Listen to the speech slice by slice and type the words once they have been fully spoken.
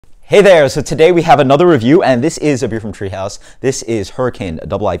Hey there, so today we have another review, and this is a beer from Treehouse. This is Hurricane, a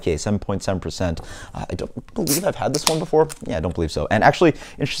double IPA, 7.7%. I don't believe I've had this one before. Yeah, I don't believe so. And actually,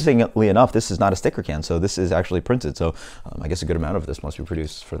 interestingly enough, this is not a sticker can, so this is actually printed. So I guess a good amount of this must be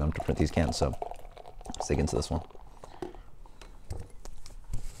produced for them to print these cans. So let's dig into this one.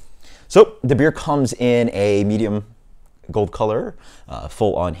 So the beer comes in a medium gold color,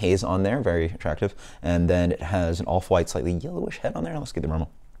 full on haze on there, very attractive. And then it has an off-white, slightly yellowish head on there. Let's get the aroma.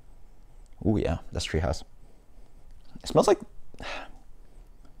 Ooh, yeah, that's Treehouse. It smells like,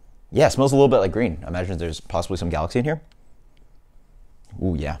 yeah, it smells a little bit like green. I imagine there's possibly some galaxy in here.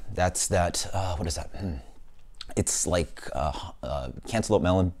 Ooh, yeah, that's that, what is that? It's like cantaloupe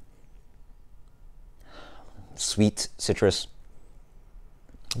melon, sweet citrus.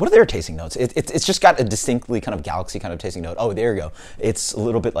 What are their tasting notes? It's just got a distinctly kind of galaxy kind of tasting note. Oh, there you go. It's a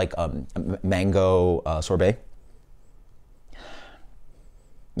little bit like mango sorbet.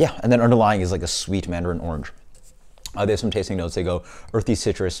 Yeah, and then underlying is like a sweet mandarin orange. There's some tasting notes. They go earthy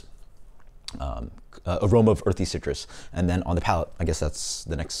citrus, aroma of earthy citrus. And then on the palate, I guess that's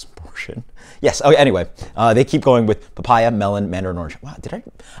the next portion. Yes, okay, anyway, they keep going with papaya, melon, mandarin orange. Wow,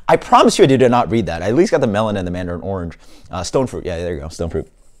 I promise you I did not read that. I at least got the melon and the mandarin orange. Stone fruit, yeah, there you go, stone fruit.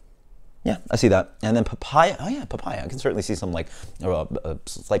 Yeah, I see that. And then papaya, oh yeah, papaya. I can certainly see some like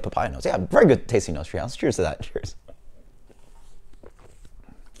slight papaya notes. Yeah, very good tasting notes, Treehouse. Cheers to that, cheers.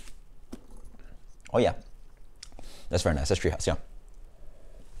 Oh yeah, that's very nice. That's Treehouse, yeah.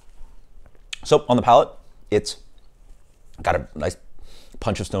 So on the palate, it's got a nice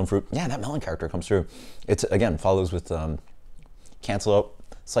punch of stone fruit. Yeah, that melon character comes through. It's again follows with cantaloupe,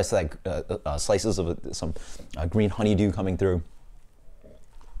 slices of some green honeydew coming through.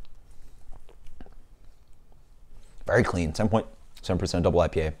 Very clean, 7.7% double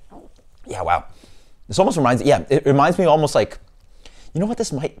IPA. Yeah, wow. This almost reminds, yeah, it reminds me almost like. You know what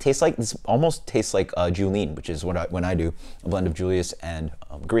this might taste like? This almost tastes like Julien, which is what when I do a blend of Julius and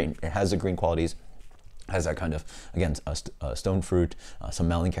green. It has the green qualities, has that kind of, again, stone fruit, some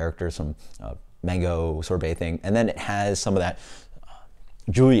melon character, some mango sorbet thing, and then it has some of that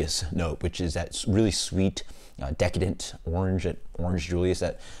Julius note, which is that really sweet, decadent orange Julius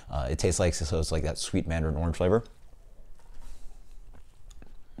that it tastes like. So it's like that sweet mandarin orange flavor.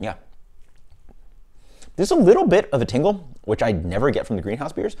 Yeah. There's a little bit of a tingle, which I never get from the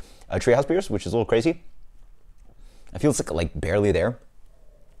greenhouse beers, Treehouse beers, which is a little crazy. I feel it's like barely there.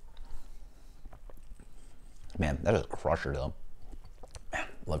 Man, that is a crusher though. Man,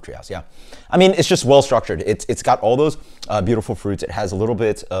 love Treehouse, yeah. I mean, it's just well structured. It's got all those beautiful fruits. It has a little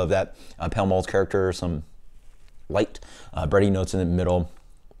bit of that pale malt character, some light bready notes in the middle.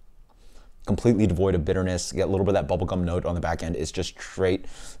 Completely devoid of bitterness. Get a little bit of that bubblegum note on the back end. It's just straight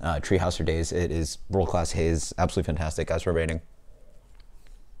Treehouse for days. It is world-class haze. Absolutely fantastic. Guys, for rating.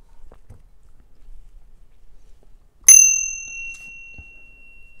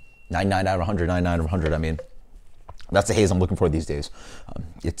 99 out of 100, 99 out of 100. I mean, that's the haze I'm looking for these days.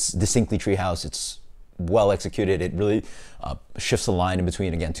 It's distinctly Treehouse. It's well executed. It really shifts the line in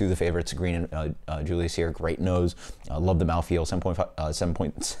between, again, two of the favorites, green and Julius here. Great nose. Love the mouthfeel.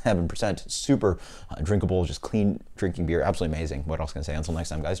 7.7%. Super drinkable, just clean drinking beer. Absolutely amazing. What else can I say? Until next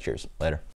time, guys. Cheers. Later.